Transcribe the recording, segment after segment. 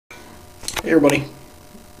Hey everybody,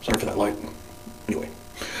 sorry for that light. Anyway,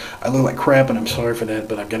 I look like crap and I'm sorry for that,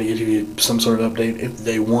 but I've got to give you some sort of update. It's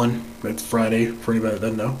day one, it's Friday, for anybody that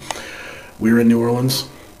doesn't know. We were in New Orleans,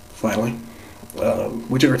 finally.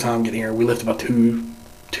 We took our time getting here. We left about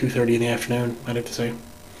 2:30 in the afternoon, I'd have to say.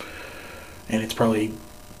 And it's probably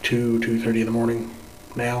 2:30 in the morning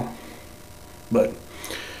now. But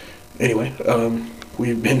anyway,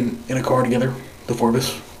 we've been in a car together, the four of us,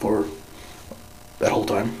 for that whole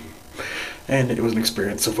time. And it was an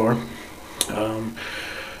experience so far.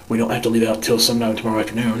 We don't have to leave out till sometime tomorrow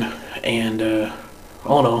afternoon. And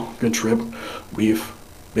all in all, good trip. We've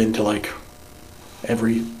been to like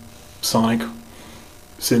every Sonic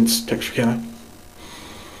since Texarkana.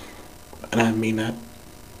 And I mean that.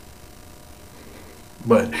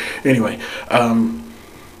 But anyway,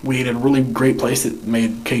 we ate at a really great place that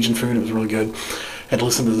made Cajun food. It was really good. Had to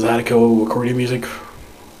listen to the Zydeco accordion music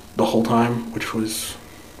the whole time, which was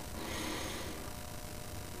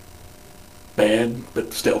bad,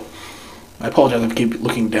 but still. I apologize if I keep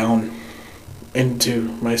looking down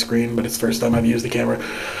into my screen, but it's the first time I've used the camera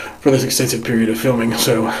for this extensive period of filming,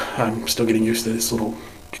 so I'm still getting used to this little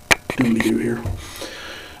doobly-doo here.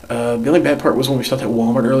 The only bad part was when we stopped at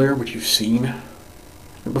Walmart earlier, which you've seen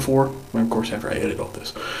before, and of course after I edit all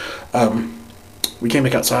this. We came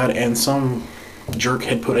back outside and some jerk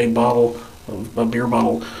had put a beer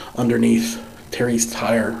bottle underneath Terry's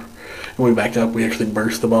tire. When we backed up, we actually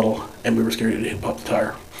burst the bottle, and we were scared it had popped the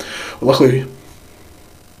tire. But luckily,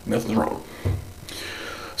 nothing's wrong.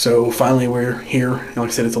 So finally, we're here. And like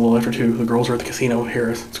I said, it's a little after 2. The girls are at the casino here.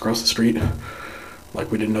 It's across the street.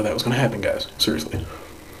 Like we didn't know that was going to happen, guys. Seriously.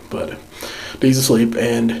 But Dee's asleep,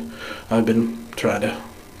 and I've been trying to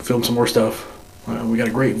film some more stuff. We got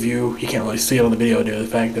a great view. You can't really see it on the video due to the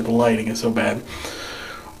fact that the lighting is so bad.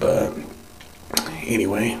 But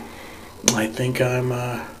anyway, I think I'm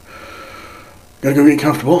gonna go get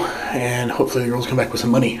comfortable, and hopefully the girls come back with some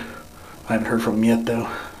money. I haven't heard from them yet, though,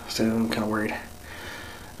 so I'm kind of worried.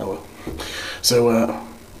 Oh well. So,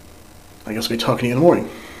 I guess I'll be talking to you in the morning.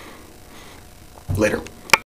 Later.